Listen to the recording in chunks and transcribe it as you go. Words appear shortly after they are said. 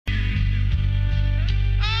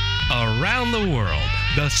Around the world,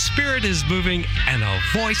 the Spirit is moving and a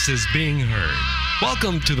voice is being heard.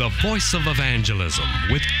 Welcome to the Voice of Evangelism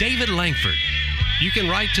with David Langford. You can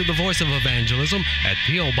write to the Voice of Evangelism at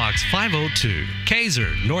P.O. Box 502,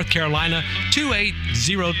 Kaiser, North Carolina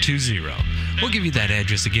 28020. We'll give you that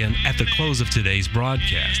address again at the close of today's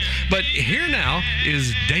broadcast. But here now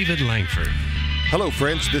is David Langford. Hello,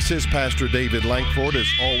 friends. This is Pastor David Langford. As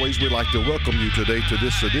always, we'd like to welcome you today to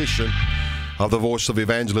this edition of the Voice of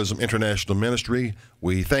Evangelism International Ministry.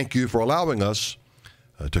 We thank you for allowing us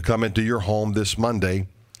to come into your home this Monday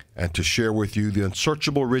and to share with you the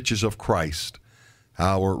unsearchable riches of Christ,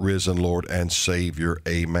 our risen Lord and Savior.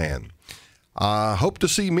 Amen. I hope to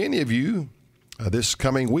see many of you this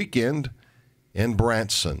coming weekend in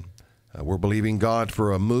Branson. We're believing God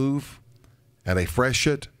for a move and a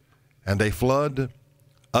freshet and a flood,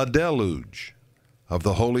 a deluge of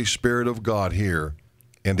the Holy Spirit of God here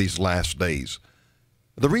in these last days.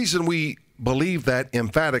 The reason we believe that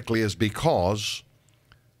emphatically is because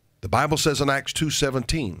the Bible says in Acts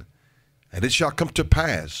 2:17, "And it shall come to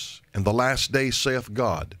pass in the last day, saith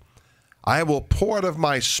God, I will pour out of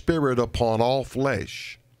my Spirit upon all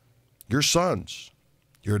flesh. Your sons,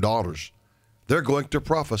 your daughters, they're going to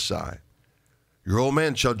prophesy. Your old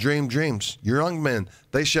men shall dream dreams. Your young men,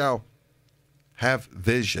 they shall have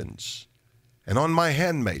visions. And on my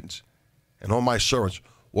handmaids and on my servants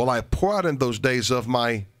will I pour out in those days of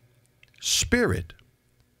my Spirit."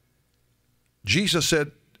 Jesus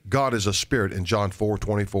said God is a spirit in John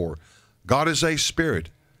 4:24. God is a spirit,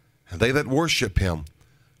 and they that worship him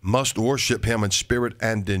must worship him in spirit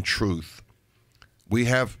and in truth. We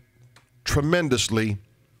have tremendously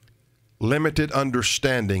limited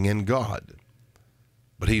understanding in God,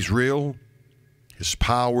 but he's real. His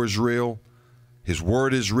power is real. His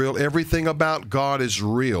word is real. Everything about God is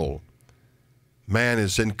real. Man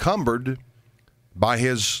is encumbered by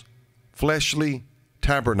his fleshly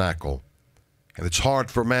tabernacle, and it's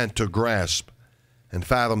hard for man to grasp and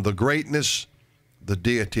fathom the greatness, the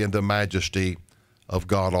deity, and the majesty of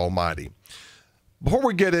God Almighty. Before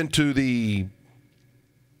we get into the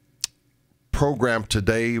program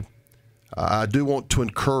today, I do want to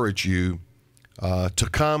encourage you to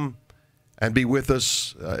come and be with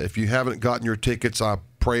us. If you haven't gotten your tickets, I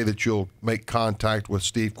pray that you'll make contact with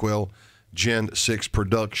Steve Quill, Gen 6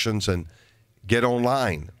 Productions, and get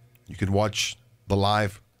online. You can watch the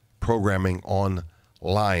live programming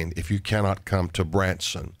online if you cannot come to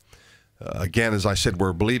Branson. Again, as I said,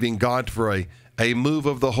 we're believing God for a move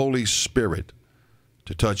of the Holy Spirit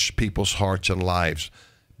to touch people's hearts and lives,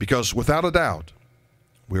 because without a doubt,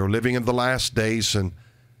 we are living in the last days, and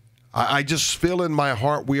I just feel in my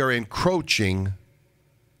heart we are encroaching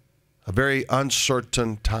a very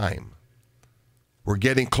uncertain time. We're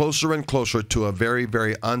getting closer and closer to a very,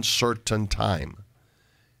 very uncertain time.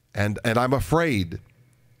 And I'm afraid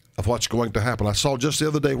of what's going to happen. I saw just the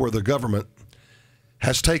other day where the government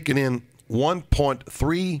has taken in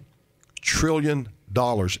 $1.3 trillion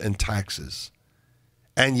in taxes.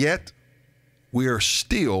 And yet we are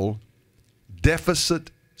still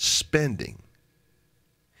deficit spending.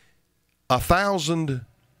 $1,000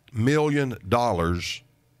 million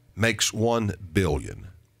makes $1 billion.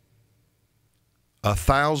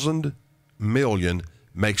 1,000 million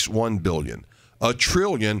makes $1 billion. A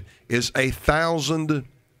trillion is 1,000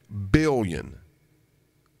 billion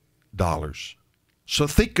dollars. So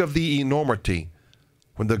think of the enormity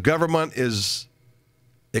when the government is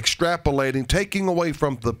extrapolating, taking away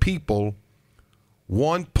from the people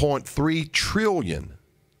 $1.3 trillion.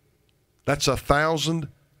 That's 1,000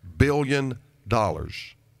 billion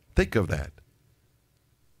dollars. Think of that.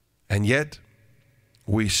 And yet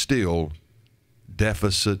we still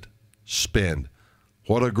deficit spend.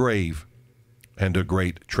 What a grave and a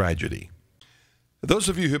great tragedy. Those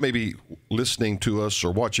of you who may be listening to us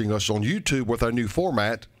or watching us on YouTube with our new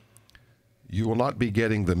format, you will not be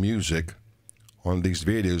getting the music on these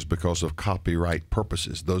videos because of copyright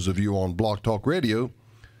purposes. Those of you on Blogtalk Radio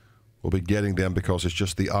will be getting them because it's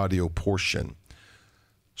just the audio portion.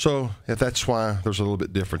 So if that's why there's a little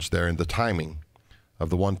bit difference there in the timing of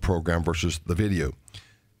the one program versus the video.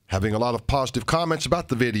 Having a lot of positive comments about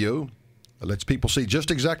the video lets people see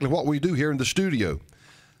just exactly what we do here in the studio.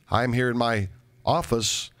 I'm here in my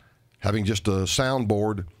office having just a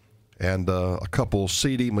soundboard and a couple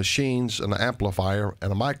CD machines, an amplifier,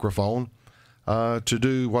 and a microphone to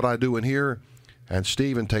do what I do in here. And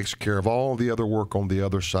Stephen takes care of all the other work on the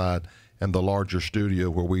other side and the larger studio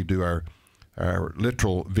where we do our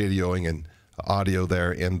literal videoing and audio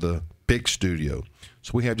there in the big studio.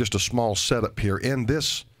 So we have just a small setup here in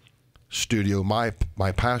this studio, my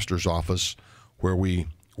pastor's office, where we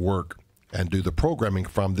work and do the programming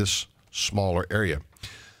from this smaller area.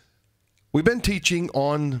 We've been teaching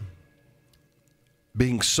on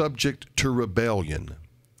being subject to rebellion.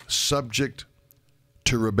 Subject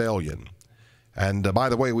to rebellion. And by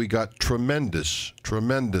the way, we got tremendous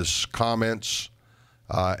comments,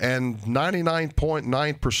 and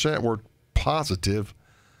 99.9% were positive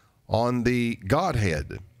on the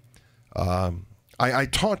Godhead. I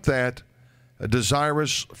taught that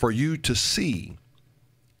desirous for you to see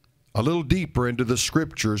a little deeper into the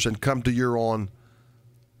Scriptures and come to your own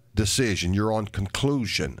decision, your own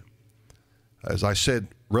conclusion. As I said,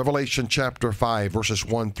 Revelation chapter 5, verses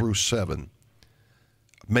 1 through 7.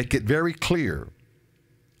 Make it very clear.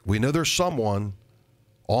 We know there's someone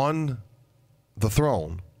on the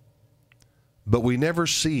throne, but we never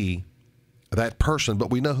see that person, but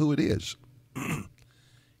we know who it is.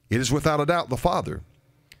 It is without a doubt the Father.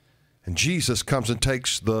 And Jesus comes and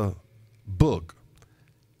takes the book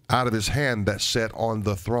out of his hand that's set on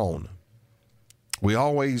the throne. We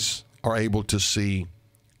always are able to see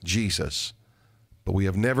Jesus, but we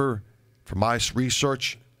have never, from my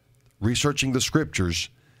researching the Scriptures,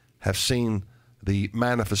 have seen the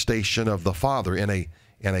manifestation of the Father in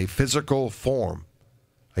a physical form,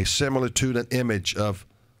 a similitude and image of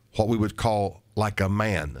what we would call like a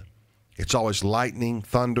man. It's always lightning,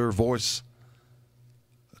 thunder, voice,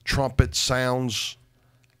 trumpet sounds,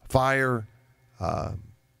 fire.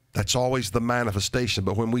 That's always the manifestation.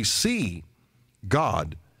 But when we see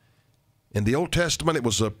God, in the Old Testament, it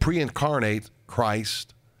was a pre-incarnate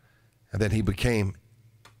Christ, and then he became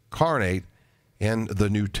incarnate in the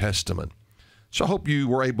New Testament. So I hope you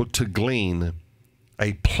were able to glean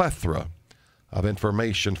a plethora of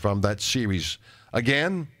information from that series.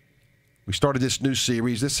 Again, we started this new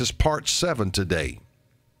series. This is part 7 today.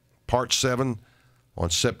 Part 7 on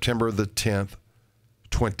September the 10th,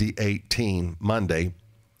 2018, Monday.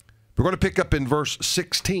 We're going to pick up in verse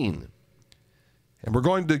 16. And we're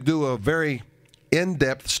going to do a very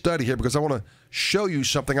in-depth study here because I want to show you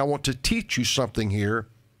something. I want to teach you something here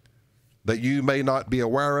that you may not be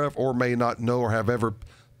aware of or may not know or have ever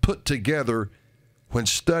put together when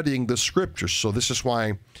studying the Scriptures. So this is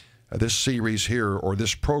why this series here, or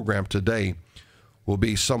this program today, will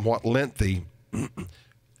be somewhat lengthy.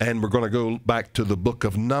 And we're going to go back to the book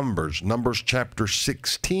of Numbers, Numbers chapter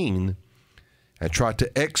 16, and try to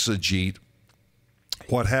exegete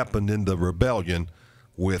what happened in the rebellion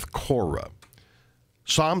with Korah.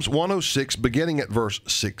 Psalms 106, beginning at verse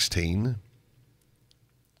 16.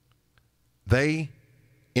 They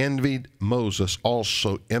envied Moses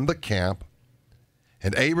also in the camp,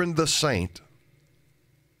 and Aaron the saint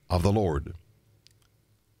of the Lord.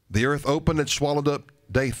 The earth opened and swallowed up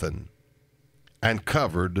Dathan, and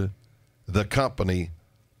covered the company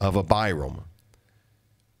of Abiram.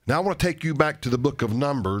 Now I want to take you back to the book of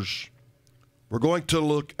Numbers. We're going to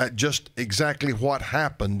look at just exactly what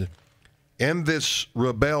happened in this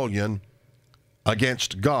rebellion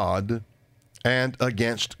against God and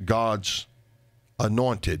against God's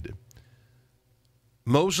anointed.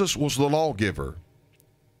 Moses was the lawgiver.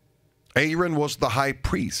 Aaron was the high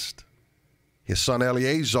priest. His son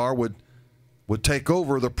Eleazar would take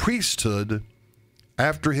over the priesthood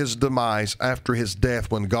after his demise, after his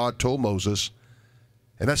death, when God told Moses,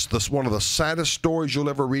 and that's one of the saddest stories you'll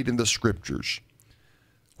ever read in the Scriptures,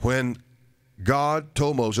 when God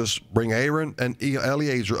told Moses, bring Aaron and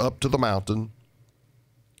Eleazar up to the mountain.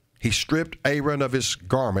 He stripped Aaron of his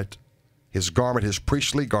garment, his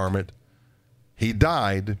priestly garment. He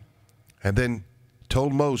died, and then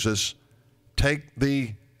told Moses, take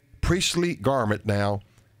the priestly garment now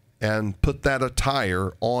and put that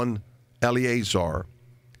attire on Eleazar.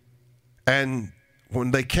 And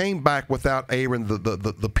when they came back without Aaron,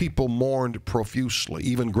 the people mourned profusely,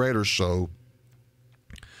 even greater so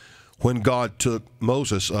when God took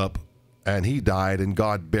Moses up and he died and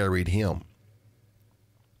God buried him.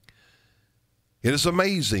 It is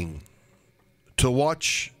amazing to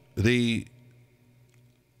watch the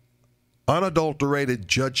unadulterated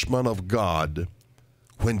judgment of God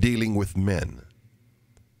when dealing with men.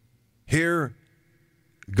 Here,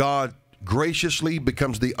 God graciously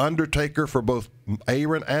becomes the undertaker for both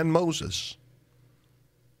Aaron and Moses.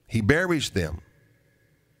 He buries them.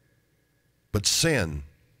 But sin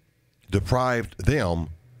deprived them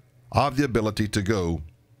of the ability to go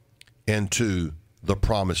into the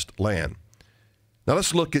promised land. Now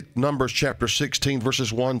let's look at Numbers chapter 16,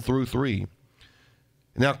 verses 1 through 3.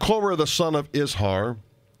 Now Korah the son of Izhar,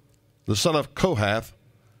 the son of Kohath,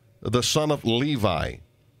 the son of Levi,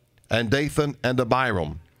 and Dathan and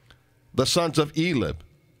Abiram, the sons of Elib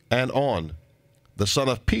and On, the son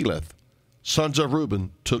of Peleth, sons of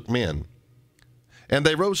Reuben, took men. And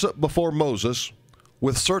they rose up before Moses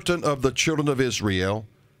with certain of the children of Israel,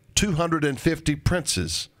 250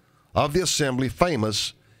 princes of the assembly,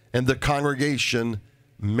 famous in the congregation,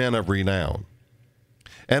 men of renown.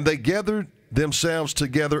 And they gathered themselves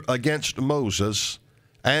together against Moses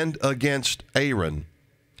and against Aaron,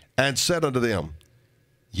 and said unto them,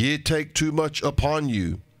 Ye take too much upon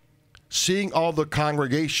you, seeing all the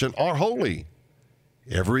congregation are holy,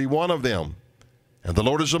 every one of them, and the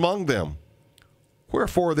Lord is among them.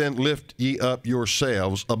 Wherefore then lift ye up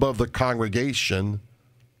yourselves above the congregation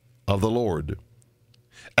of the Lord.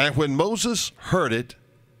 And when Moses heard it,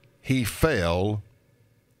 he fell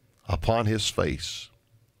upon his face.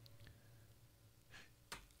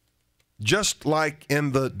 Just like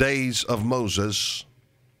in the days of Moses,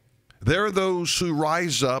 there are those who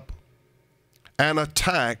rise up and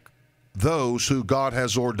attack those who God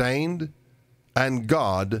has ordained and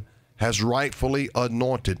God has rightfully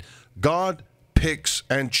anointed. God picks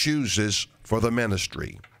and chooses for the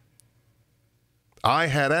ministry. I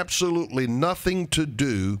had absolutely nothing to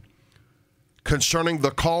do concerning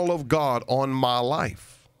the call of God on my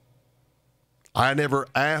life. I never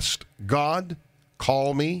asked God,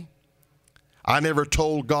 call me. I never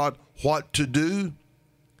told God what to do.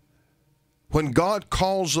 When God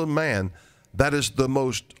calls a man, that is the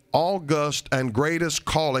most august and greatest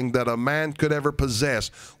calling that a man could ever possess.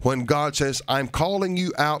 When God says, I'm calling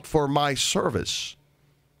you out for my service.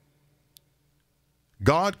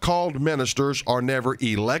 God-called ministers are never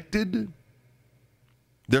elected.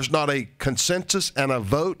 There's not a consensus and a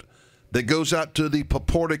vote that goes out to the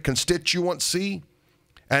purported constituency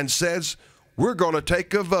and says, we're going to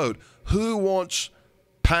take a vote. Who wants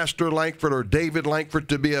Pastor Langford or David Langford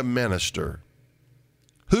to be a minister?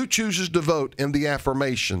 Who chooses to vote in the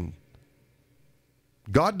affirmation?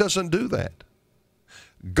 God doesn't do that.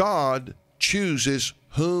 God chooses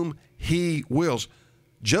whom he wills.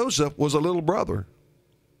 Joseph was a little brother.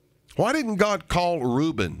 Why didn't God call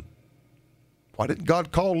Reuben? Why didn't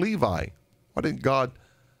God call Levi? Why didn't God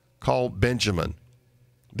call Benjamin?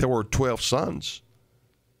 There were 12 sons.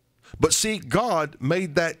 But see, God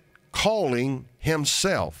made that calling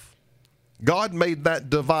himself. God made that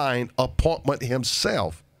divine appointment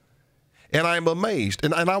himself. And I'm amazed.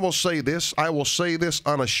 And I will say this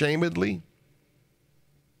unashamedly.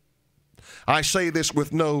 I say this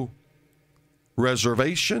with no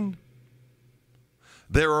reservation.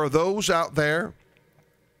 There are those out there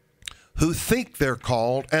who think they're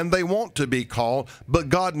called and they want to be called, but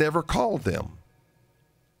God never called them.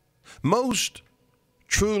 Most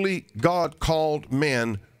truly God-called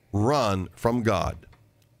men run from God.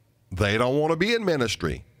 They don't want to be in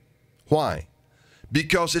ministry. Why?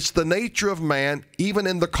 Because it's the nature of man, even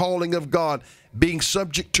in the calling of God, being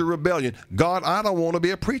subject to rebellion. God, I don't want to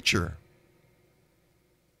be a preacher.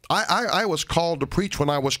 I was called to preach when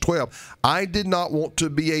I was 12. I did not want to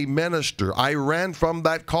be a minister. I ran from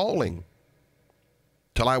that calling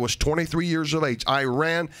till I was 23 years of age. I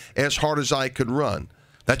ran as hard as I could run.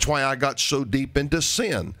 That's why I got so deep into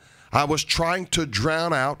sin. I was trying to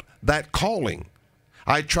drown out that calling.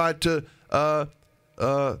 I tried to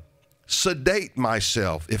sedate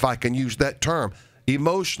myself, if I can use that term,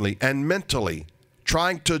 emotionally and mentally,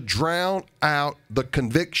 trying to drown out the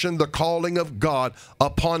conviction, the calling of God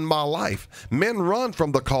upon my life. Men run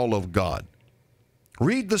from the call of God.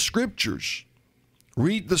 Read the scriptures.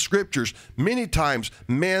 Read the scriptures. Many times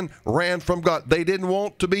men ran from God. They didn't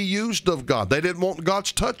want to be used of God. They didn't want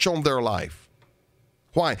God's touch on their life.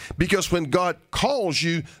 Why? Because when God calls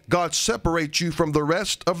you, God separates you from the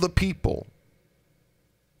rest of the people.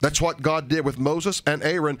 That's what God did with Moses and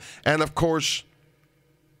Aaron. And of course,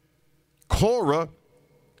 Korah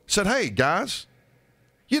said, hey, guys,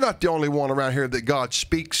 you're not the only one around here that God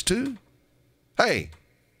speaks to. Hey,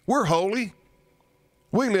 we're holy.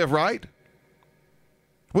 We live right.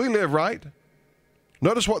 We live right.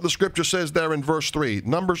 Notice what the scripture says there in verse 3,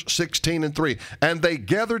 Numbers 16:3. And they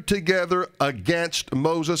gathered together against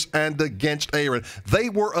Moses and against Aaron. They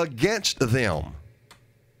were against them.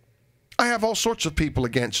 I have all sorts of people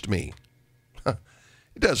against me. It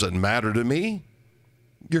doesn't matter to me.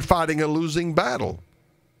 You're fighting a losing battle.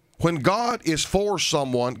 When God is for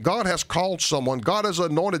someone, God has called someone, God has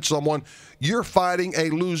anointed someone, you're fighting a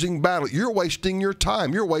losing battle. You're wasting your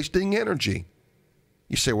time. You're wasting energy.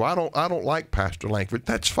 You say, well, I don't like Pastor Langford.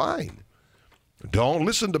 That's fine. Don't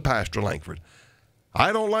listen to Pastor Langford.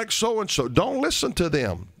 I don't like so-and-so. Don't listen to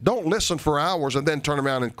them. Don't listen for hours and then turn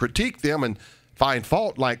around and critique them and find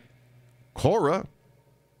fault like Korah.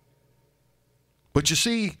 But you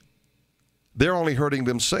see, they're only hurting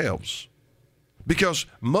themselves. Because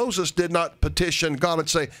Moses did not petition God and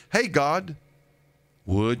say, hey, God,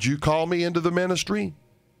 Would you call me into the ministry?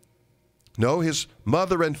 No, his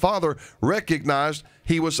mother and father recognized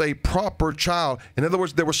he was a proper child. In other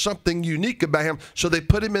words, there was something unique about him. So they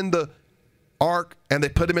put him in the ark and they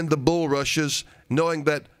put him in the bulrushes, knowing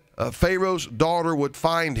that Pharaoh's daughter would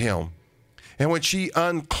find him. And when she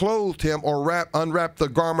unclothed him or unwrapped the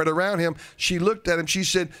garment around him, she looked at him. She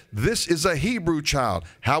said, "This is a Hebrew child."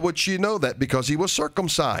 How would she know that? Because he was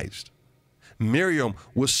circumcised. Miriam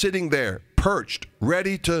was sitting there, perched,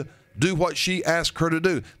 ready to do what she asked her to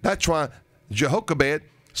do. That's why Jehoshaphat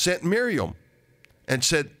sent Miriam and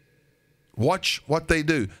said, "Watch what they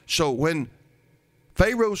do." So when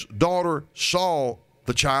Pharaoh's daughter saw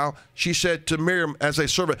the child, she said to Miriam as a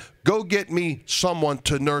servant, "Go get me someone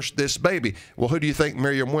to nurse this baby." Well, who do you think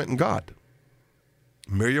Miriam went and got?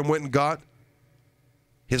 Miriam went and got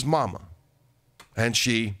his mama, and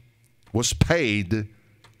she was paid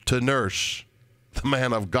to nurse the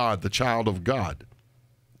man of God, the child of God,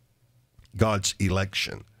 God's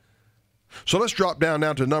election. So let's drop down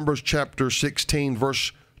now to Numbers chapter 16,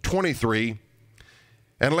 verse 23,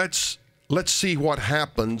 and let's see what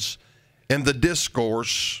happens in the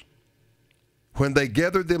discourse when they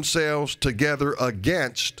gathered themselves together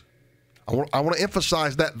against, I want to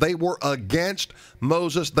emphasize that they were against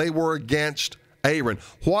Moses, they were against Aaron.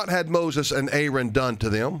 What had Moses and Aaron done to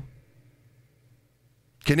them?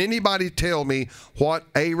 Can anybody tell me what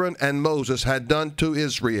Aaron and Moses had done to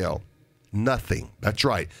Israel? Nothing. That's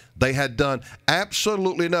right. They had done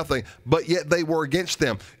absolutely nothing, but yet they were against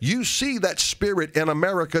them. You see that spirit in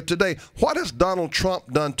America today. What has Donald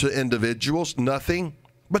Trump done to individuals? Nothing,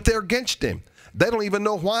 but they're against him. They don't even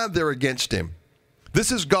know why they're against him.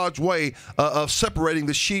 This is God's way of separating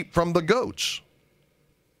the sheep from the goats.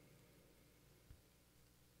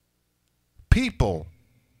 People,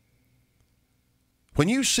 when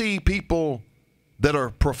you see people that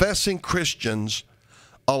are professing Christians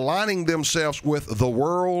aligning themselves with the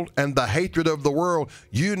world and the hatred of the world,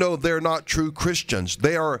 you know they're not true Christians.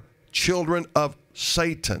 They are children of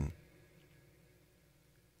Satan.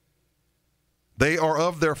 They are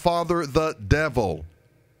of their father, the devil.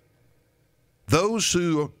 Those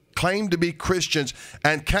who claim to be Christians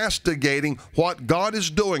and castigating what God is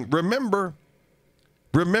doing. Remember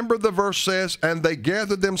the verse says, and they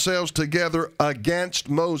gathered themselves together against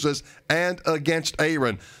Moses and against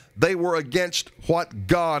Aaron. They were against what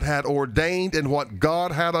God had ordained and what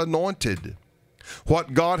God had anointed,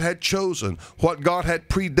 what God had chosen, what God had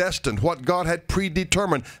predestined, what God had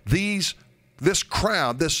predetermined. This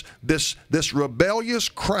crowd, this rebellious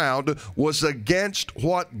crowd was against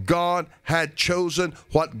what God had chosen,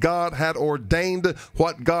 what God had ordained,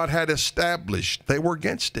 what God had established. They were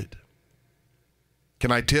against it.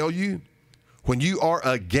 Can I tell you, when you are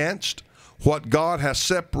against what God has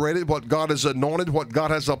separated, what God has anointed, what God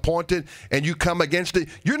has appointed, and you come against it,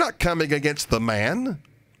 you're not coming against the man.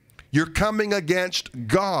 You're coming against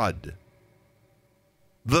God.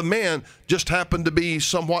 The men just happen to be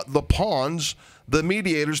somewhat the pawns, the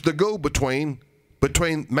mediators, the go-between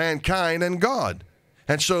between mankind and God.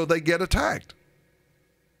 And so they get attacked.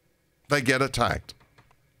 They get attacked.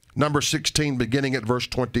 Number 16, beginning at verse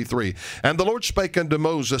 23. And the Lord spake unto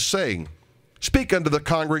Moses, saying, Speak unto the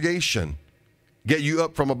congregation, get you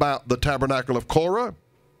up from about the tabernacle of Korah,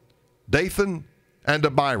 Dathan, and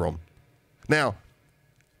Abiram. Now,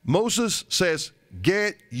 Moses says,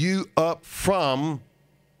 get you up from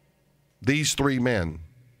these three men.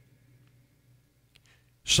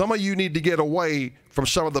 Some of you need to get away from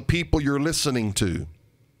some of the people you're listening to.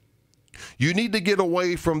 You need to get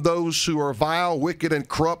away from those who are vile, wicked, and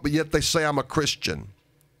corrupt, but yet they say, I'm a Christian.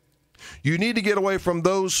 You need to get away from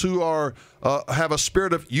those who are have a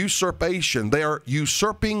spirit of usurpation. They are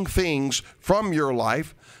usurping things from your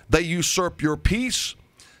life. They usurp your peace.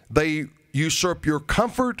 They usurp your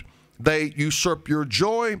comfort. They usurp your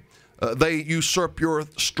joy. They usurp your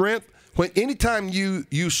strength. Anytime you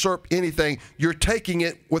usurp anything, you're taking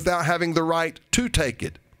it without having the right to take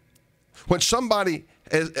it. When somebody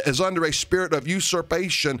is under a spirit of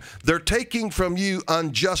usurpation, they're taking from you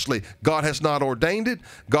unjustly. God has not ordained it.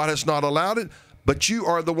 God has not allowed it, but you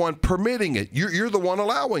are the one permitting it. You're the one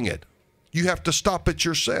allowing it. You have to stop it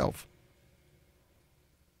yourself.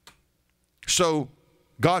 So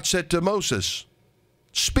God said to Moses,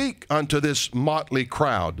 speak unto this motley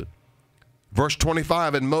crowd. Verse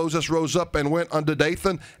 25, and Moses rose up and went unto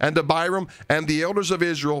Dathan and Abiram, and the elders of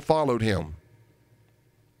Israel followed him.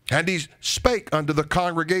 And he spake unto the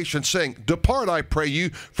congregation, saying, Depart, I pray you,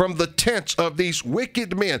 from the tents of these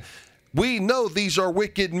wicked men. We know these are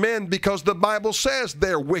wicked men because the Bible says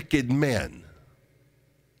they're wicked men.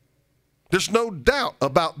 There's no doubt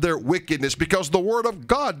about their wickedness because the Word of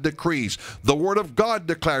God decrees, the Word of God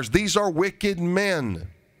declares, these are wicked men.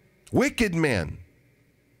 Wicked men.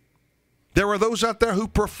 There are those out there who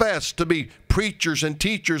profess to be preachers and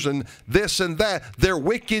teachers and this and that. They're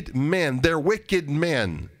wicked men. They're wicked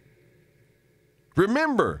men.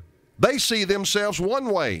 Remember, they see themselves one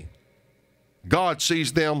way. God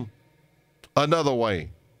sees them another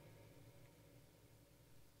way.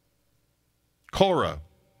 Korah,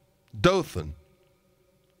 Dathan,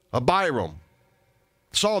 Abiram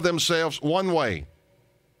saw themselves one way.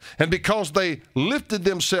 And because they lifted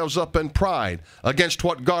themselves up in pride against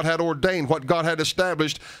what God had ordained, what God had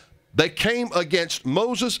established, they came against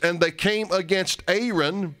Moses and they came against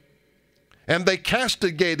Aaron, and they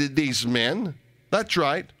castigated these men. That's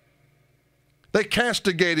right. They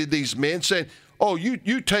castigated these men, saying, oh,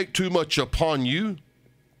 you take too much upon you.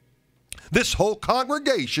 This whole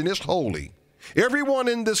congregation is holy. Everyone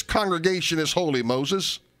in this congregation is holy,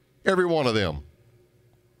 Moses. Every one of them.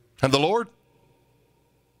 And the Lord?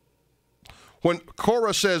 When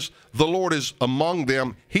Korah says the Lord is among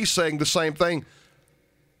them, he's saying the same thing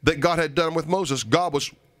that God had done with Moses. God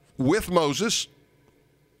was with Moses.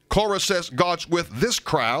 Korah says God's with this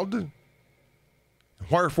crowd.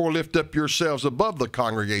 Wherefore lift up yourselves above the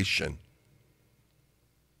congregation.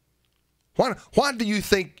 Why do you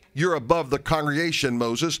think you're above the congregation,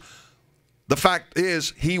 Moses? The fact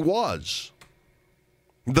is, he was.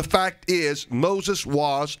 The fact is, Moses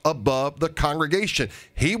was above the congregation.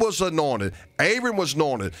 He was anointed. Aaron was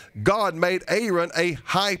anointed. God made Aaron a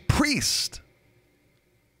high priest.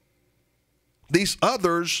 These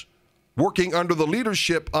others, working under the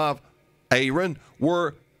leadership of Aaron,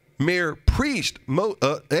 were mere priests.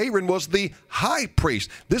 Aaron was the high priest.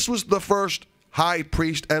 This was the first high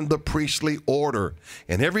priest and the priestly order.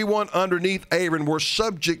 And everyone underneath Aaron were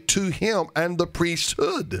subject to him and the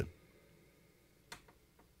priesthood.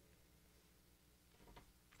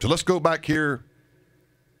 So let's go back here,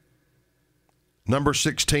 number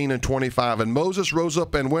 16 and 25. And Moses rose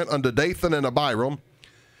up and went unto Dathan and Abiram,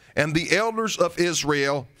 and the elders of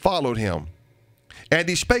Israel followed him. And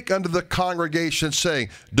he spake unto the congregation, saying,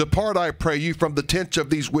 depart, I pray you, from the tents of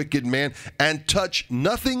these wicked men, and touch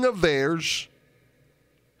nothing of theirs,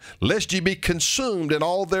 lest ye be consumed in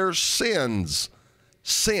all their sins.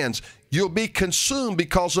 Sins. You'll be consumed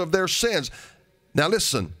because of their sins. Now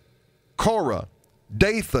listen, Korah,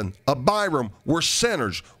 Dathan, Abiram were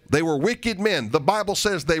sinners. They were wicked men. The Bible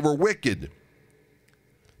says they were wicked.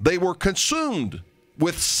 They were consumed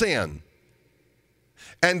with sin.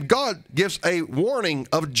 And God gives a warning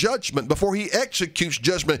of judgment before he executes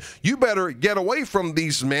judgment. You better get away from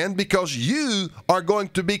these men because you are going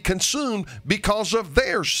to be consumed because of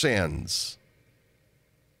their sins.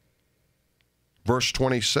 Verse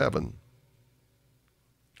 27.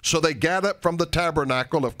 So they gathered from the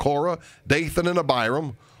tabernacle of Korah, Dathan, and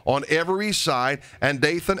Abiram on every side, and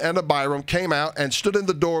Dathan and Abiram came out and stood in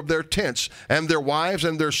the door of their tents, and their wives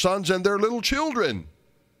and their sons and their little children.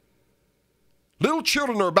 Little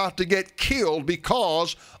children are about to get killed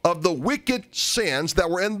because of the wicked sins that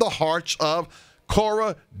were in the hearts of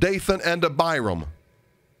Korah, Dathan, and Abiram.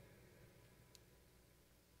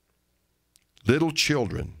 Little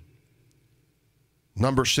children.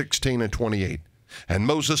 Number 16 and 28. And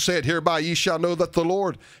Moses said, hereby ye shall know that the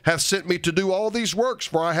Lord hath sent me to do all these works,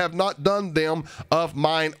 for I have not done them of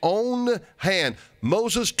mine own hand.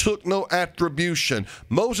 Moses took no attribution.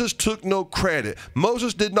 Moses took no credit.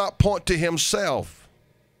 Moses did not point to himself.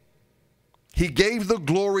 He gave the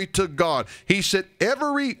glory to God. He said,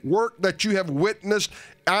 every work that you have witnessed,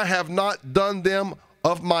 I have not done them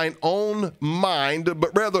of mine own mind, but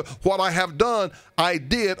rather what I have done, I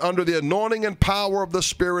did under the anointing and power of the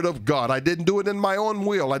Spirit of God. I didn't do it in my own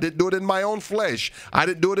will. I didn't do it in my own flesh. I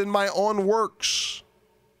didn't do it in my own works.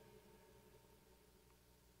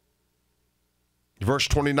 Verse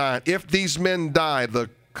 29, if these men die the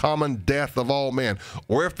common death of all men,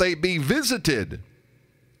 or if they be visited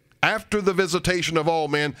after the visitation of all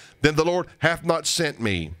men, then the Lord hath not sent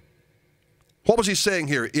me. What was he saying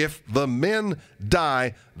here? If the men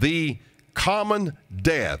die the common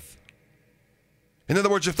death. In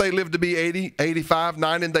other words, if they live to be 80, 85,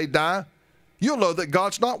 90 and they die, you'll know that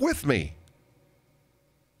God's not with me.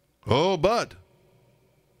 Oh, but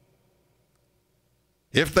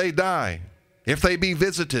if they die, if they be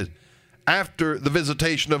visited after the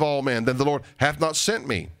visitation of all men, then the Lord hath not sent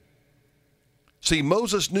me. See,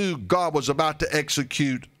 Moses knew God was about to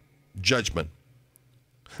execute judgment.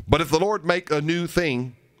 But if the Lord make a new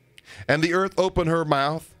thing, and the earth open her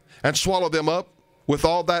mouth, and swallow them up with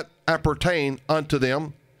all that appertain unto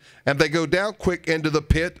them, and they go down quick into the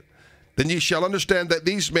pit, then ye shall understand that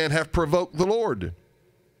these men have provoked the Lord.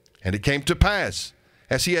 And it came to pass,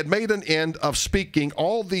 as he had made an end of speaking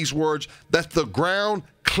all these words, that the ground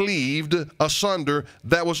cleaved asunder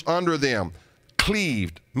that was under them.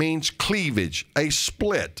 Cleaved means cleavage, a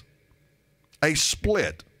split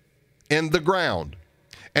in the ground.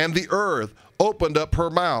 And the earth opened up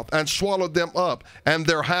her mouth and swallowed them up and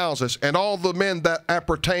their houses and all the men that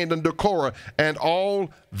appertained unto Korah and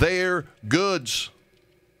all their goods.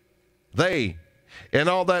 They and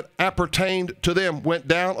all that appertained to them went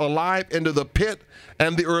down alive into the pit,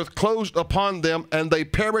 and the earth closed upon them, and they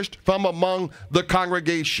perished from among the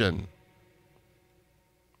congregation.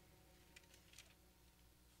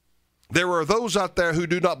 There are those out there who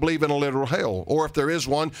do not believe in a literal hell, or if there is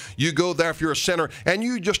one, you go there if you're a sinner, and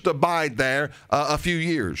you just abide there a few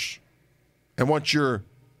years. And once you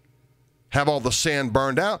have all the sin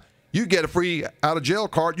burned out, you get a free out of jail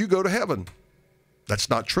card, you go to heaven. That's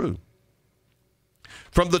not true.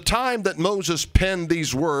 From the time that Moses penned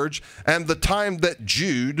these words and the time that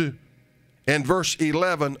Jude in verse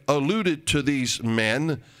 11 alluded to these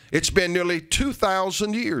men, it's been nearly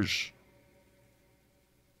 2,000 years.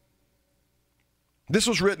 This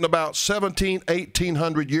was written about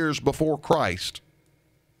 1800 years before Christ.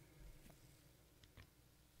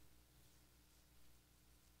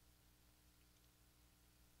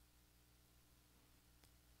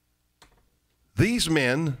 These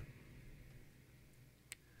men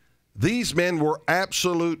were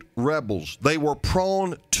absolute rebels. They were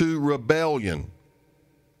prone to rebellion.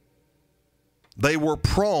 They were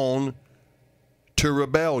prone to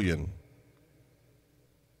rebellion.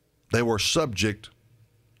 They were subject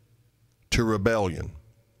to rebellion.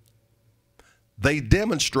 They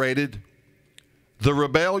demonstrated the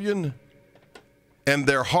rebellion in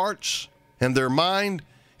their hearts, in their mind,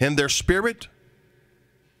 in their spirit.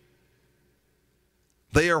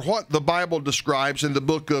 They are what the Bible describes in the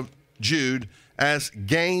book of Jude as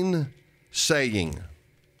gainsaying.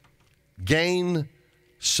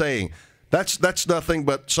 Gainsaying. That's nothing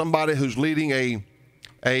but somebody who's leading a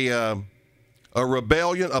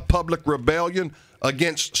rebellion, a public rebellion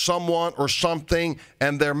against someone or something,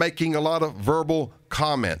 and they're making a lot of verbal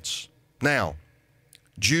comments. Now,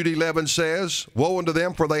 Jude 11 says, "Woe unto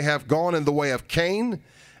them, for they have gone in the way of Cain,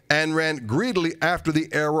 and ran greedily after the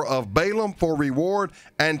error of Balaam for reward,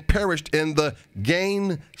 and perished in the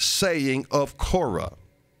gainsaying of Korah."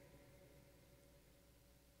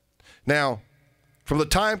 Now, from the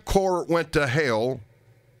time Korah went to hell,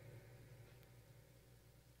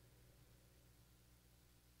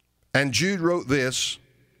 and Jude wrote this,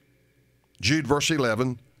 Jude verse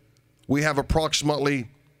 11, we have approximately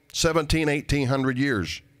 1800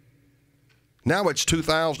 years. Now it's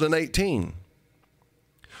 2018.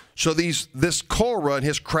 So this Korah and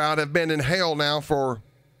his crowd have been in hell now for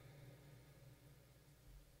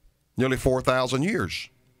nearly 4,000 years.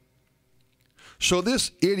 So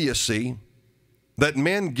this idiocy that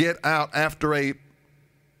men get out after a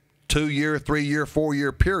 2-year, 3-year,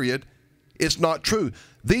 4-year period is not true.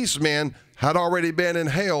 These men had already been in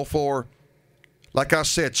hell for, like I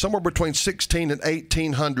said, somewhere between 16 and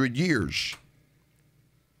 1800 years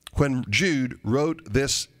when Jude wrote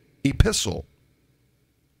this epistle.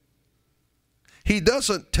 He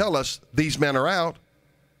doesn't tell us these men are out.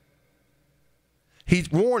 He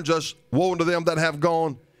warns us, woe unto them that have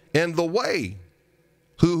gone in the way,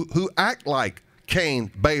 who act like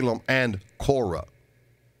Cain, Balaam, and Korah.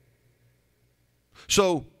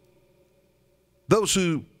 So those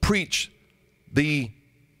who preach the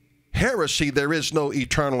heresy, there is no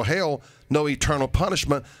eternal hell, no eternal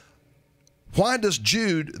punishment, why does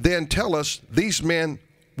Jude then tell us these men,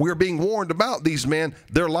 we're being warned about these men,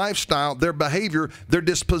 their lifestyle, their behavior, their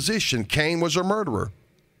disposition? Cain was a murderer.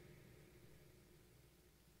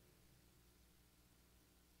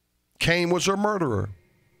 Cain was a murderer.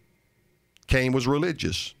 Cain was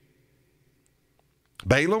religious.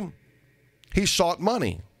 Balaam, he sought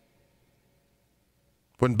money.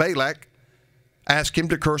 When Balak asked him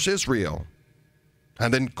to curse Israel,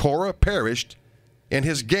 and then Korah perished in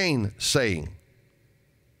his gainsaying.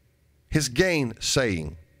 His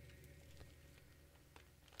gainsaying.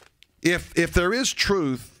 If there is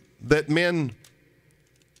truth that men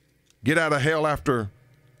get out of hell after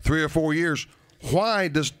 3 or 4 years, why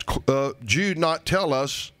does Jude not tell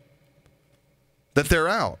us that they're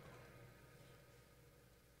out?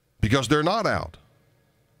 Because they're not out.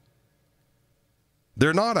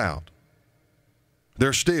 They're not out.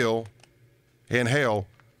 They're still in hell,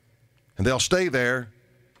 and they'll stay there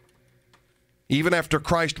even after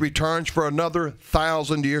Christ returns for another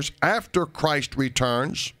 1,000 years. After Christ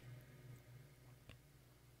returns,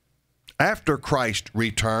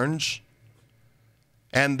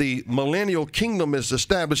 and the millennial kingdom is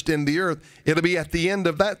established in the earth, it'll be at the end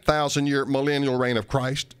of that 1,000-year millennial reign of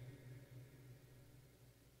Christ,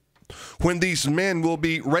 when these men will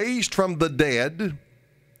be raised from the dead,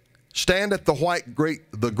 stand at the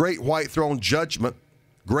great white throne judgment,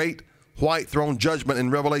 great white throne judgment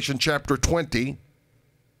in Revelation chapter 20.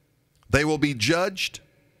 They will be judged.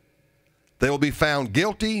 They will be found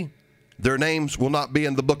guilty. Their names will not be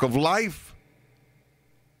in the book of life.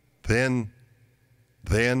 Then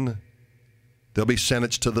they'll be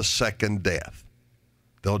sentenced to the second death.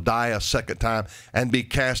 They'll die a second time and be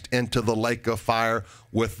cast into the lake of fire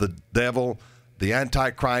with the devil, the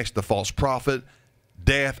Antichrist, the false prophet.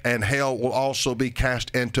 Death and hell will also be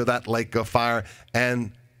cast into that lake of fire,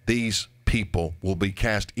 and these people will be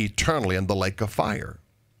cast eternally in the lake of fire.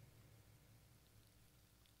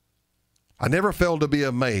 I never fail to be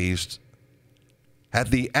amazed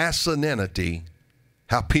at the asininity,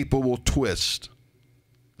 how people will twist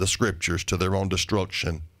the scriptures to their own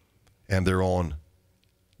destruction and their own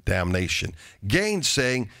damnation.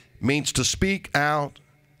 Gainsaying means to speak out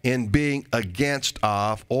in being against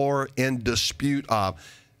of or in dispute of.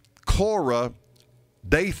 Korah,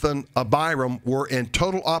 Dathan, Abiram were in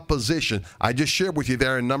total opposition. I just shared with you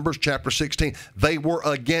there in Numbers chapter 16. They were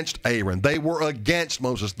against Aaron. They were against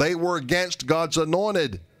Moses. They were against God's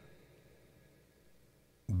anointed.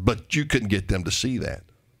 But you couldn't get them to see that.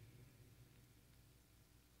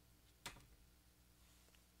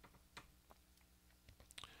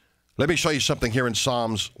 Let me show you something here in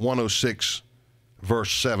Psalms 106,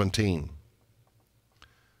 verse 17.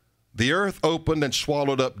 The earth opened and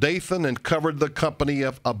swallowed up Dathan and covered the company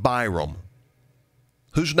of Abiram,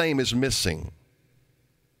 whose name is missing.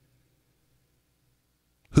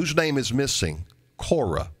 Whose name is missing?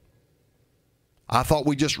 Korah. I thought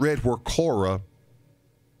we just read where Korah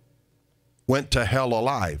went to hell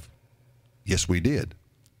alive. Yes, we did.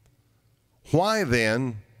 Why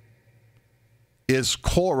then is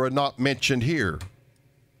Korah not mentioned here?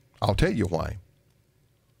 I'll tell you why.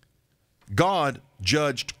 God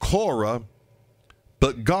judged Korah,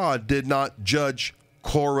 but God did not judge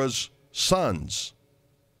Korah's sons.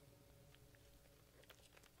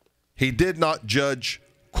 He did not judge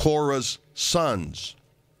Korah's sons.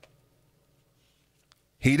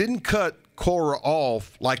 He didn't cut Korah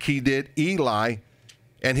off like he did Eli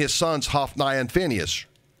and his sons Hophni and Phinehas.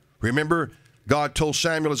 Remember, God told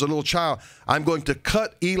Samuel as a little child, I'm going to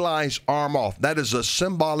cut Eli's arm off. That is a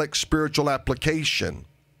symbolic spiritual application.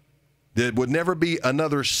 There would never be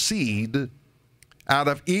another seed out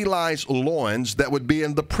of Eli's loins that would be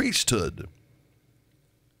in the priesthood.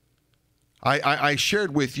 I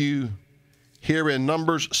shared with you here in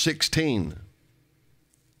Numbers 16.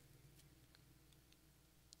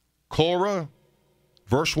 Korah,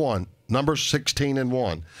 verse 1, Numbers 16 and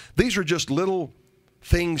 1. These are just little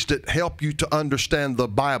things that help you to understand the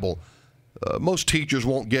Bible. Most teachers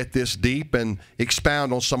won't get this deep and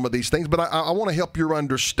expound on some of these things, but I want to help your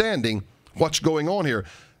understanding what's going on here.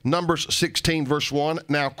 Numbers 16, verse 1.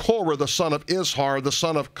 Now Korah, the son of Izhar, the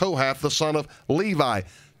son of Kohath, the son of Levi.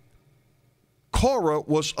 Korah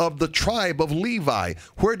was of the tribe of Levi.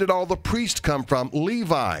 Where did all the priests come from?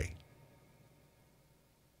 Levi.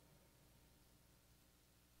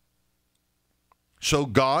 So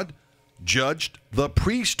God judged the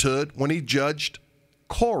priesthood when he judged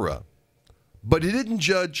Korah. But he didn't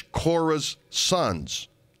judge Korah's sons.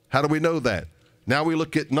 How do we know that? Now we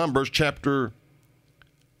look at Numbers chapter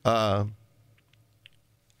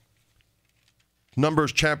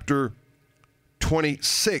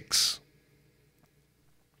 26.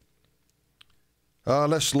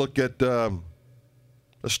 Let's look at, let's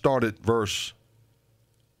start at verse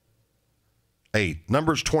 8.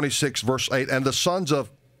 Numbers 26, verse 8. And the sons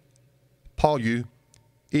of Palu,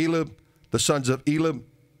 Elib, the sons of Elib,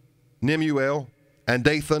 Nemuel, and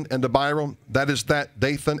Dathan and Abiram, that is that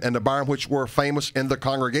Dathan and Abiram which were famous in the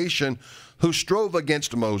congregation, who strove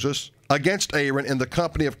against Moses, against Aaron in the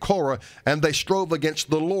company of Korah, and they strove against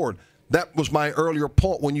the Lord. That was my earlier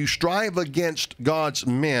point. When you strive against God's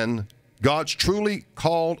men, God's truly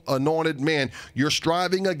called, anointed men, you're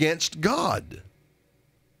striving against God.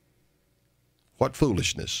 What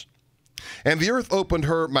foolishness. And the earth opened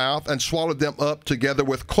her mouth and swallowed them up together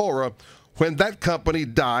with Korah. When that company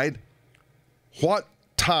died, what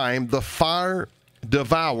time the fire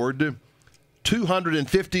devoured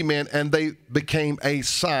 250 men, and they became a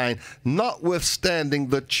sign. Notwithstanding,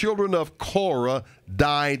 the children of Korah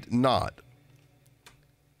died not.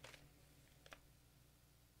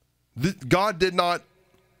 God did not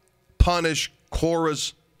punish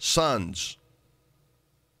Korah's sons.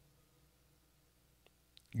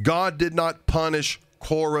 God did not punish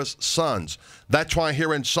Korah's sons. That's why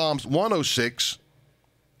here in Psalms 106,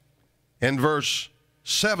 in verse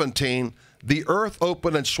 17, the earth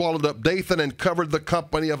opened and swallowed up Dathan and covered the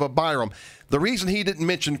company of Abiram. The reason he didn't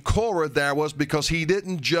mention Korah there was because he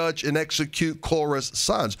didn't judge and execute Korah's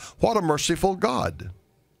sons. What a merciful God.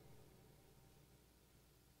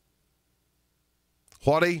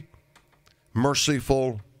 What a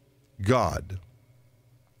merciful God.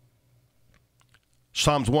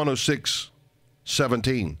 Psalms 106,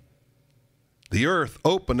 17. The earth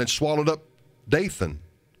opened and swallowed up Dathan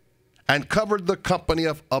and covered the company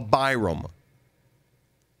of Abiram.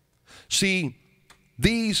 See,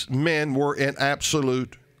 these men were in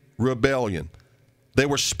absolute rebellion. They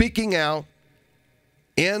were speaking out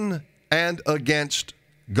in and against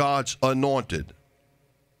God's anointed.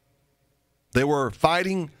 They were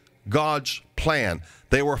fighting God's plan.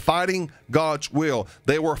 They were fighting God's will.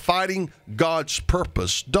 They were fighting God's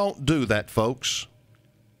purpose. Don't do that, folks.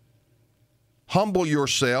 Humble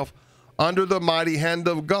yourself under the mighty hand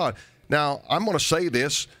of God. Now, I'm going to say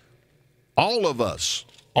this. All of us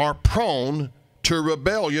are prone to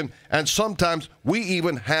rebellion, and sometimes we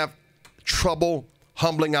even have trouble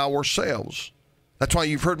humbling ourselves. That's why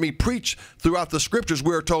you've heard me preach throughout the scriptures.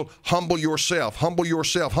 We're told, humble yourself, humble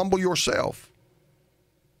yourself, humble yourself.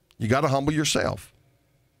 You got to humble yourself.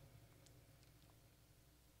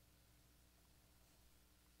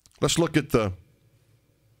 Let's look at the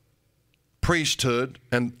priesthood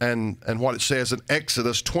and what it says in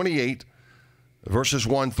Exodus 28, verses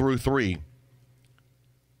 1 through 3.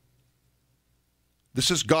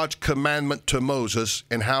 This is God's commandment to Moses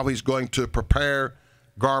and how he's going to prepare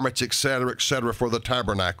garments, etc., for the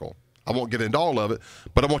tabernacle. I won't get into all of it,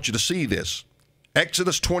 but I want you to see this.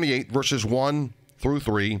 Exodus 28, verses 1 through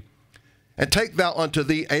 3. And take thou unto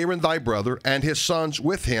thee Aaron thy brother and his sons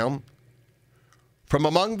with him from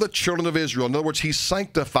among the children of Israel. In other words, he's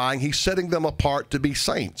sanctifying, he's setting them apart to be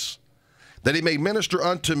saints, that he may minister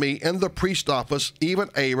unto me in the priest office, even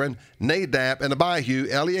Aaron, Nadab, and Abihu,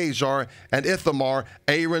 Eleazar, and Ithamar,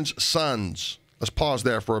 Aaron's sons. Let's pause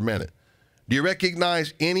there for a minute. Do you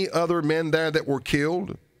recognize any other men there that were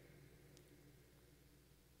killed?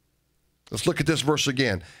 Let's look at this verse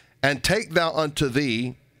again. And take thou unto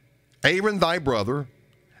thee Aaron thy brother,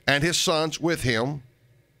 and his sons with him,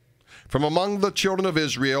 from among the children of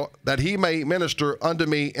Israel, that he may minister unto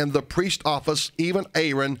me in the priest office, even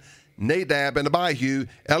Aaron, Nadab, and Abihu,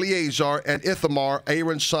 Eleazar, and Ithamar,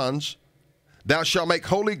 Aaron's sons. Thou shalt make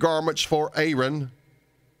holy garments for Aaron,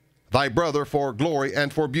 thy brother, for glory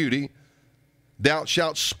and for beauty. Thou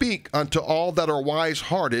shalt speak unto all that are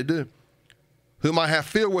wise-hearted, whom I have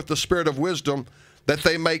filled with the spirit of wisdom, that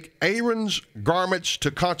they make Aaron's garments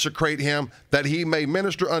to consecrate him, that he may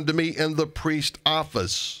minister unto me in the priest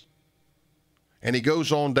office. And he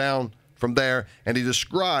goes on down from there, and he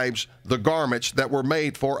describes the garments that were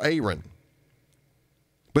made for Aaron.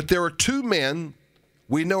 But there are two men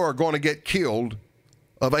we know are going to get killed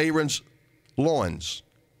of Aaron's loins,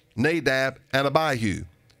 Nadab and Abihu.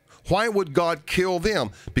 Why would God kill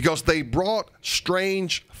them? Because they brought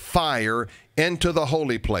strange fire into the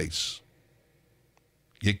holy place.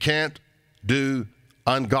 You can't do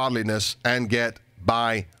ungodliness and get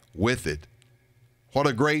by with it. What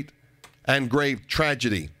a great and grave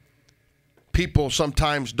tragedy. People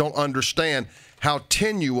sometimes don't understand how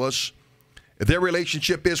tenuous their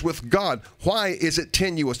relationship is with God. Why is it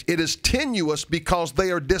tenuous? It is tenuous because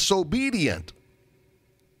they are disobedient.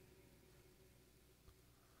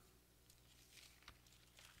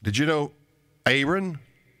 Did you know Aaron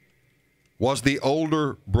was the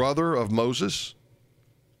older brother of Moses?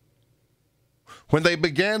 When they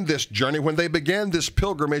began this journey, when they began this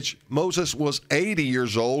pilgrimage, Moses was 80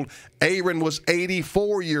 years old. Aaron was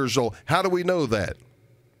 84 years old. How do we know that?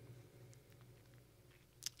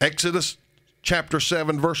 Exodus chapter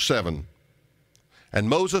 7, verse 7. And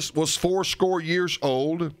Moses was 80 years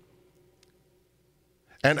old,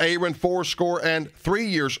 and Aaron 83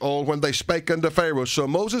 years old when they spake unto Pharaoh. So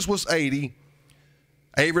Moses was 80,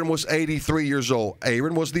 Aaron was 83 years old.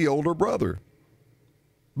 Aaron was the older brother.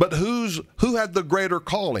 But who had the greater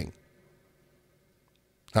calling?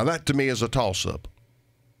 Now that to me is a toss-up.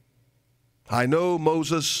 I know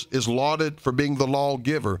Moses is lauded for being the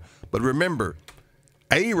lawgiver, but remember,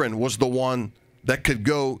 Aaron was the one that could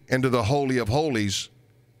go into the Holy of Holies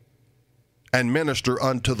and minister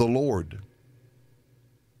unto the Lord.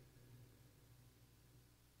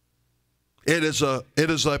 It is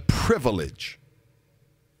a privilege.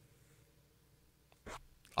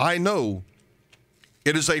 I know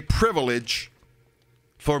it is a privilege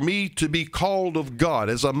for me to be called of God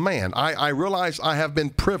as a man. I realize I have been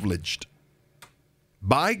privileged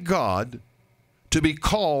by God to be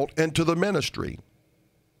called into the ministry.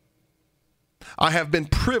 I have been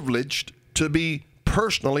privileged to be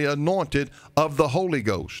personally anointed of the Holy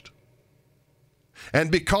Ghost.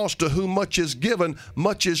 And because to whom much is given,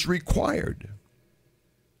 much is required.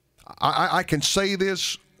 I can say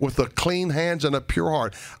this with a clean hands and a pure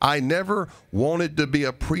heart. I never wanted to be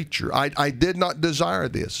a preacher. I did not desire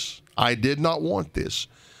this. I did not want this.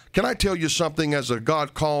 Can I tell you something as a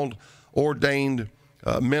God-called, ordained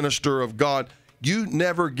minister of God? You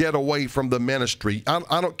never get away from the ministry.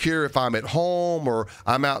 I don't care if I'm at home or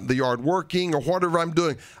I'm out in the yard working or whatever I'm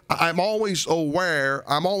doing. I'm always aware,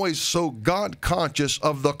 I'm always so God-conscious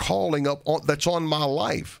of the calling that's on my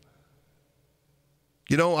life.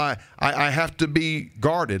 You know, I have to be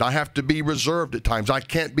guarded. I have to be reserved at times. I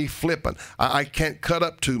can't be flippant. I can't cut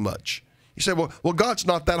up too much. You say, well, God's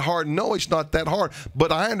not that hard. No, He's not that hard.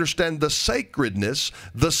 But I understand the sacredness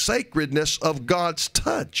of God's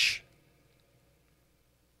touch.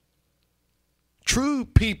 True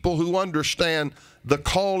people who understand the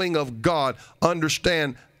calling of God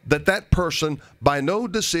understand that that person, by no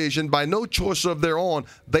decision, by no choice of their own,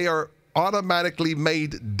 they are automatically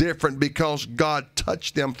made different because God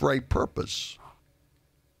touched them for a purpose.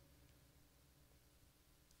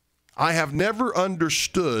 I have never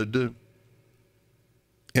understood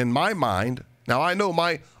in my mind, now I know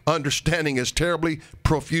my understanding is terribly,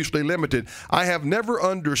 profusely limited. I have never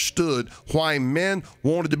understood why men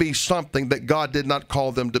wanted to be something that God did not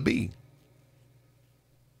call them to be.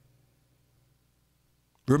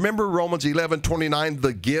 Remember Romans 11:29,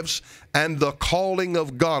 the gifts and the calling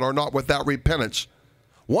of God are not without repentance.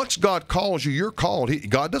 Once God calls you, you're called.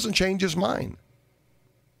 God doesn't change His mind.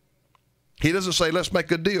 He doesn't say, let's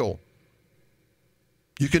make a deal.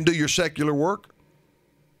 You can do your secular work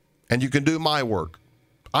and you can do my work.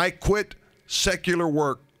 I quit secular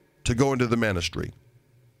work to go into the ministry.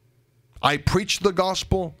 I preach the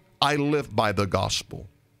gospel. I live by the gospel.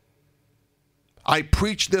 I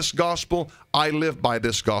preach this gospel. I live by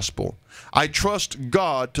this gospel. I trust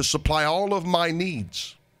God to supply all of my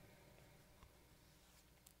needs.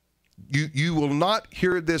 You will not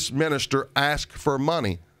hear this minister ask for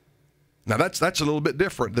money. Now that's a little bit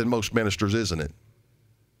different than most ministers, isn't it?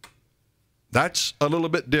 That's a little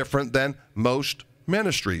bit different than most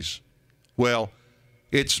ministries. Well,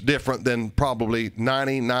 it's different than probably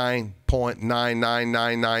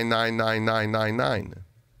 99.999999999.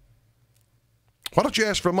 Why don't you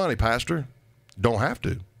ask for money, Pastor? Don't have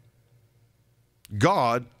to.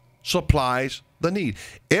 God supplies the need.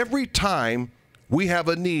 Every time we have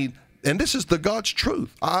a need, and this is the God's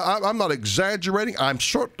truth. I'm not exaggerating. I'm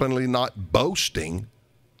certainly not boasting.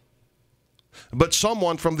 But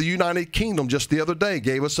someone from the United Kingdom just the other day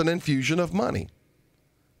gave us an infusion of money.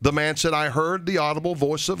 The man said, I heard the audible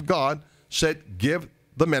voice of God said, give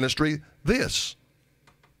the ministry this.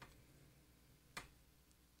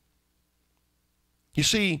 You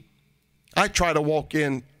see, I try to walk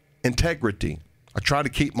in integrity. I try to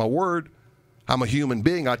keep my word. I'm a human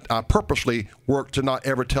being. I purposely work to not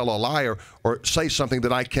ever tell a lie or say something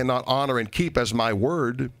that I cannot honor and keep as my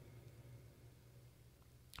word.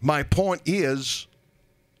 My point is,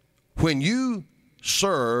 when you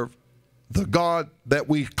serve the God that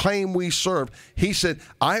we claim we serve, He said,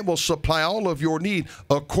 I will supply all of your need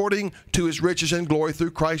according to His riches and glory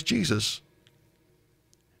through Christ Jesus.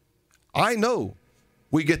 I know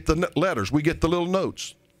we get the letters, we get the little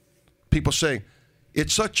notes. People saying,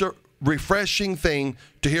 it's such a refreshing thing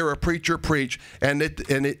to hear a preacher preach, and at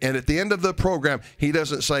the end of the program, he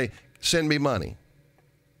doesn't say, send me money.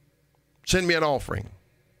 Send me an offering.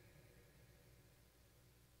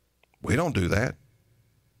 We don't do that.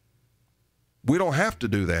 We don't have to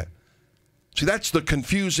do that. See, that's the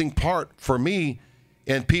confusing part for me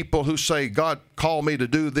and people who say, God called me to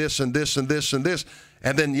do this and this and this and this,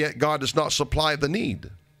 and then yet God does not supply the need.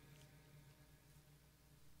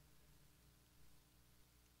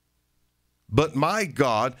 But my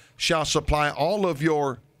God shall supply all of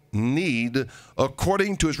your need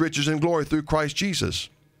according to His riches and glory through Christ Jesus.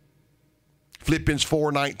 Philippians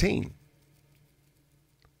 4:19.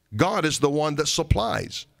 God is the one that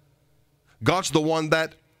supplies. God's the one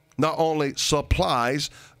that not only supplies,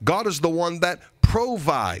 God is the one that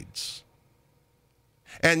provides.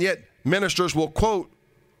 And yet ministers will quote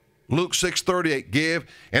Luke 6:38, give,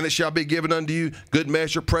 and it shall be given unto you, good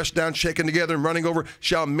measure, pressed down, shaken together, and running over,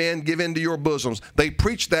 shall men give into your bosoms. They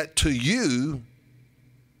preach that to you,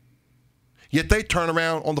 yet they turn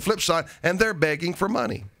around on the flip side and they're begging for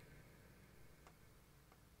money.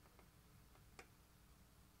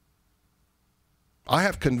 I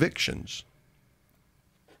have convictions.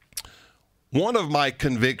 One of my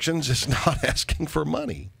convictions is not asking for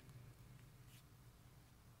money.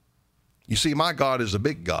 You see, my God is a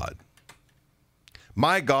big God.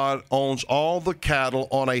 My God owns all the cattle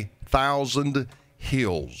on 1,000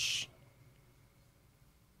 hills.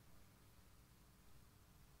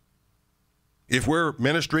 If we're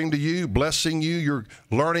ministering to you, blessing you, you're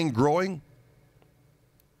learning, growing,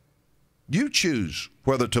 you choose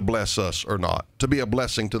whether to bless us or not, to be a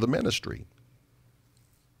blessing to the ministry.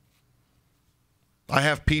 I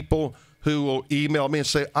have people who will email me and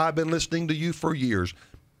say, I've been listening to you for years.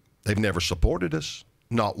 They've never supported us,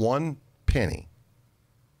 not one penny.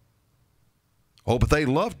 Oh, but they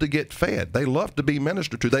love to get fed. They love to be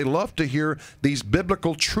ministered to. They love to hear these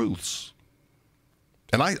biblical truths.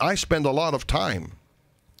 And I spend a lot of time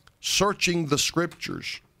searching the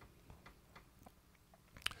scriptures.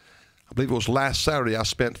 I believe it was last Saturday, I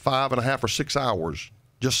spent 5.5 or 6 hours,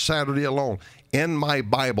 just Saturday alone, in my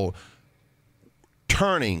Bible,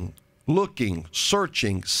 turning, looking,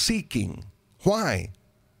 searching, seeking. Why?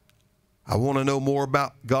 I want to know more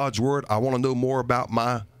about God's Word. I want to know more about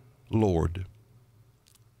my Lord.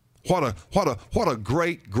 What a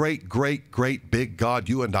great, great, great, great big God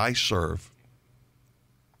you and I serve.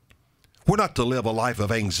 We're not to live a life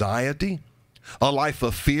of anxiety, a life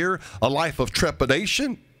of fear, a life of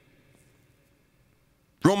trepidation.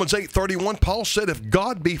 Romans 8:31, Paul said, if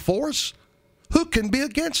God be for us, who can be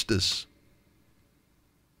against us?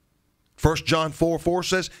 1 John 4:4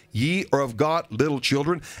 says, ye are of God, little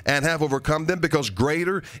children, and have overcome them, because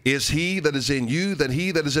greater is he that is in you than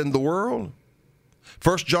he that is in the world.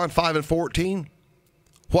 1 John 5:14,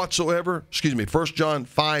 1 John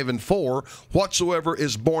 5:4, whatsoever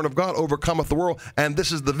is born of God overcometh the world, and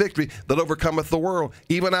this is the victory that overcometh the world,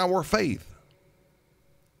 even our faith.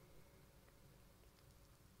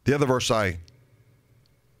 The other verse I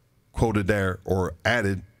quoted there, or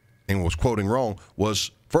added and was quoting wrong,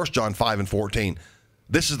 was 1 John 5:14.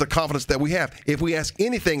 This is the confidence that we have. If we ask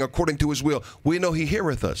anything according to his will, we know he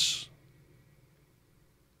heareth us.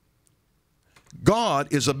 God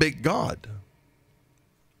is a big God.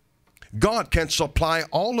 God can supply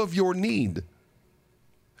all of your need.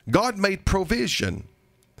 God made provision.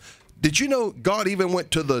 Did you know God even went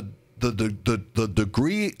to the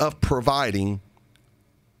degree of providing,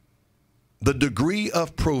 the degree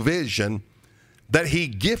of provision, that he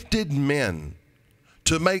gifted men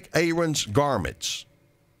to make Aaron's garments.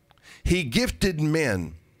 He gifted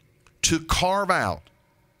men to carve out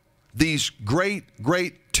these great,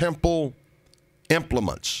 great temple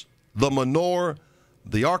implements. The menorah,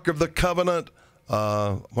 the Ark of the Covenant,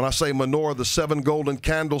 when I say menorah, the 7 golden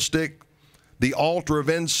candlestick, the altar of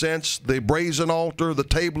incense, the brazen altar, the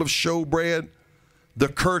table of showbread, the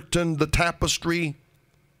curtain, the tapestry.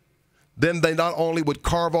 Then they not only would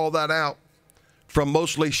carve all that out from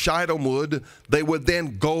mostly shittim wood, they would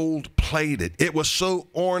then gold plate it. It was so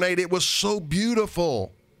ornate, it was so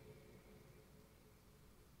beautiful.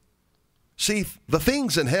 See, the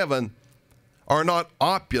things in heaven are not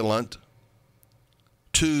opulent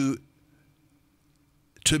to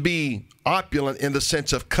be opulent in the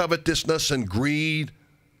sense of covetousness and greed.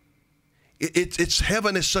 It's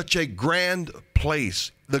heaven is such a grand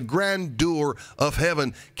place. The grandeur of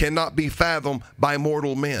heaven cannot be fathomed by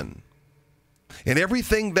mortal men. And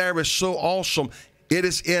everything there is so awesome, it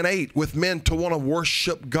is innate with men to want to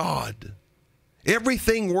worship God.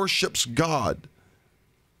 Everything worships God.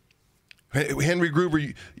 Henry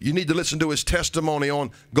Gruver, you need to listen to his testimony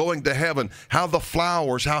on going to heaven, how the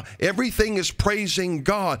flowers, how everything is praising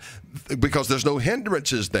God because there's no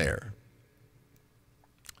hindrances there.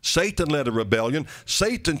 Satan led a rebellion.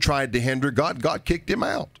 Satan tried to hinder God. God kicked him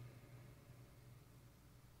out.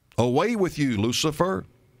 Away with you, Lucifer.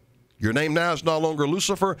 Your name now is no longer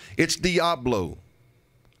Lucifer. It's Diablo.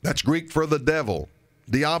 That's Greek for the devil.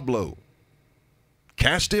 Diablo.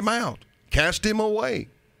 Cast him out. Cast him away.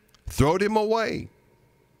 Throwed him away.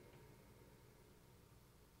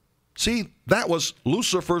 See, that was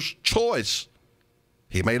Lucifer's choice.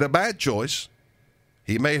 He made a bad choice.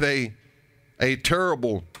 He made a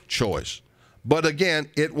terrible choice. But again,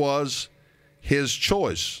 it was his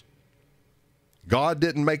choice. God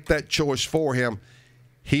didn't make that choice for him.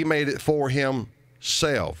 He made it for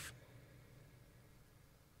himself.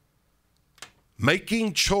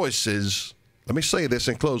 Making choices, let me say this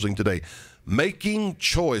in closing today. Making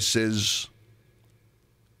choices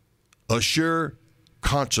assure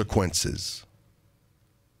consequences.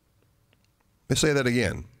 Let me say that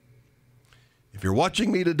again. If you're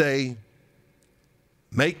watching me today,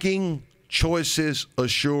 making choices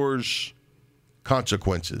assures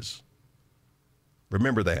consequences.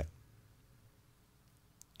 Remember that.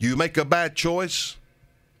 You make a bad choice,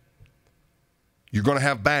 you're going to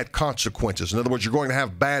have bad consequences. In other words, you're going to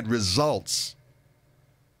have bad results.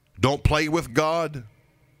 Don't play with God.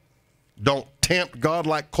 Don't tempt God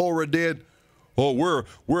like Korah did. Oh,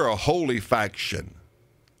 we're a holy faction.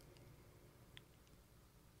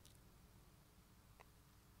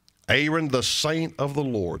 Aaron, the saint of the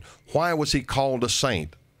Lord. Why was he called a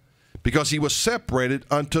saint? Because he was separated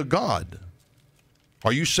unto God.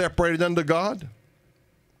 Are you separated unto God?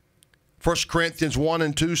 1 Corinthians 1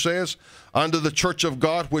 and 2 says, unto the church of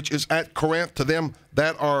God which is at Corinth, to them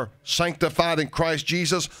that are sanctified in Christ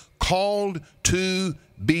Jesus, called to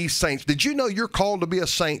be saints. Did you know you're called to be a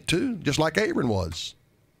saint too, just like Aaron was?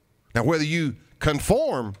 Now, whether you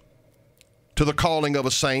conform to the calling of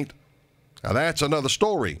a saint, now that's another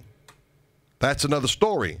story. That's another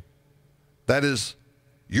story. That is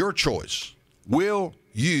your choice. Will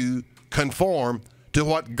you conform to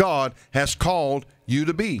what God has called you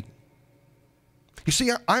to be? You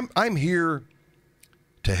see, I'm here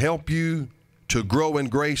to help you to grow in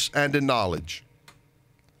grace and in knowledge.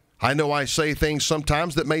 I know I say things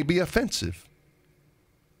sometimes that may be offensive.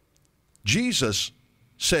 Jesus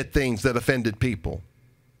said things that offended people.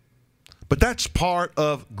 But that's part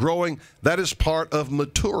of growing. That is part of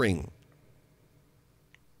maturing.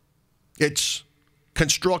 It's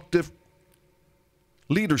constructive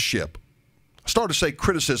leadership. I started to say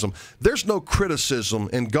criticism. There's no criticism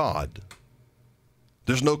in God.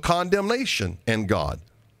 There's no condemnation in God.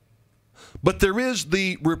 But there is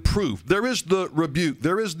the reproof. There is the rebuke.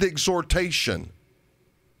 There is the exhortation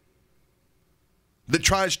that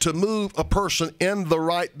tries to move a person in the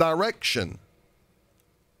right direction.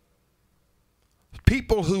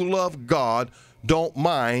 People who love God don't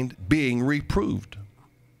mind being reproved.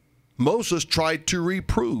 Moses tried to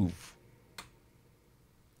reprove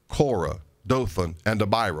Korah, Dathan, and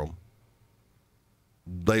Abiram.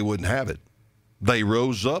 They wouldn't have it. They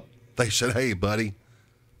rose up. They said, hey, buddy,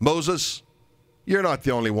 Moses, you're not the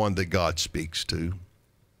only one that God speaks to.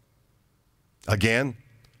 Again,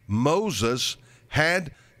 Moses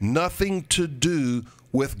had nothing to do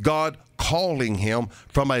with God calling him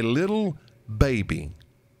from a little baby.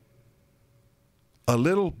 A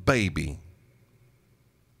little baby.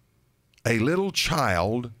 A little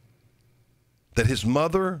child that his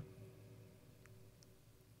mother,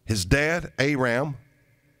 his dad, Aram,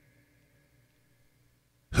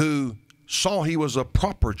 who saw he was a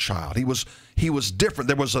proper child. He was different.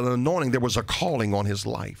 There was an anointing. There was a calling on his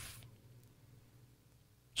life.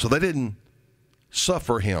 So they didn't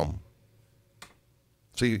suffer him.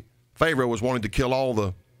 See, Pharaoh was wanting to kill all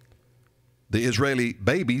the Israeli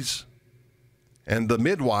babies, and the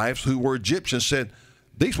midwives who were Egyptians said,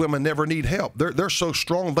 these women never need help. They're so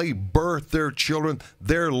strong. They birth their children.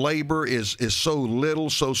 Their labor is so little,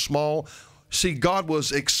 so small. See, God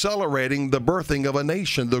was accelerating the birthing of a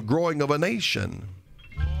nation, the growing of a nation.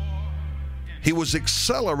 He was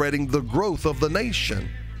accelerating the growth of the nation.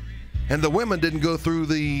 And the women didn't go through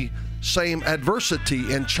the same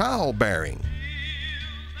adversity in childbearing.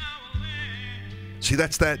 See,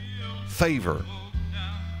 that's that favor.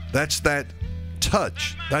 That's that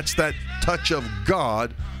touch. That's that touch of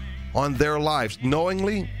God on their lives.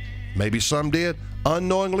 Knowingly, maybe some did.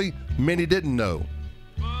 Unknowingly, many didn't know.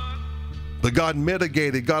 But God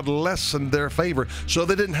mitigated, God lessened their favor, so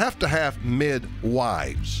they didn't have to have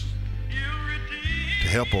midwives to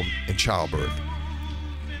help them in childbirth.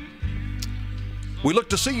 We look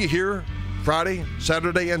to see you here Friday,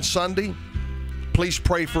 Saturday, and Sunday. Please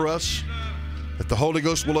pray for us that the Holy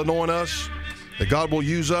Ghost will anoint us, that God will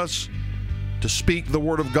use us to speak the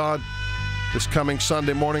Word of God this coming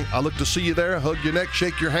Sunday morning. I look to see you there. Hug your neck,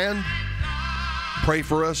 shake your hand, pray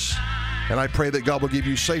for us. And I pray that God will give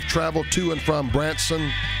you safe travel to and from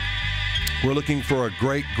Branson. We're looking for a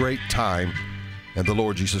great, great time in the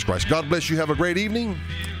Lord Jesus Christ. God bless you. Have a great evening.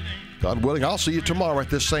 God willing, I'll see you tomorrow at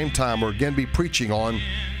this same time. We'll again be preaching on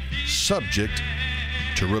subject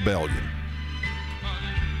to rebellion.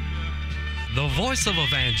 The Voice of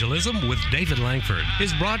Evangelism with David Langford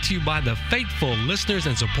is brought to you by the faithful listeners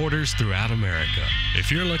and supporters throughout America.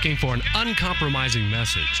 If you're looking for an uncompromising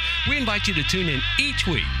message, we invite you to tune in each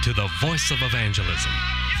week to the Voice of Evangelism.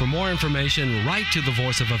 For more information, write to the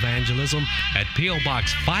Voice of Evangelism at P.O.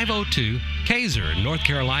 Box 502, Kaiser, North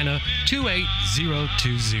Carolina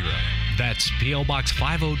 28020. That's P.O. Box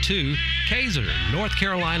 502, Kaiser, North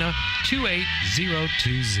Carolina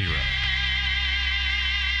 28020.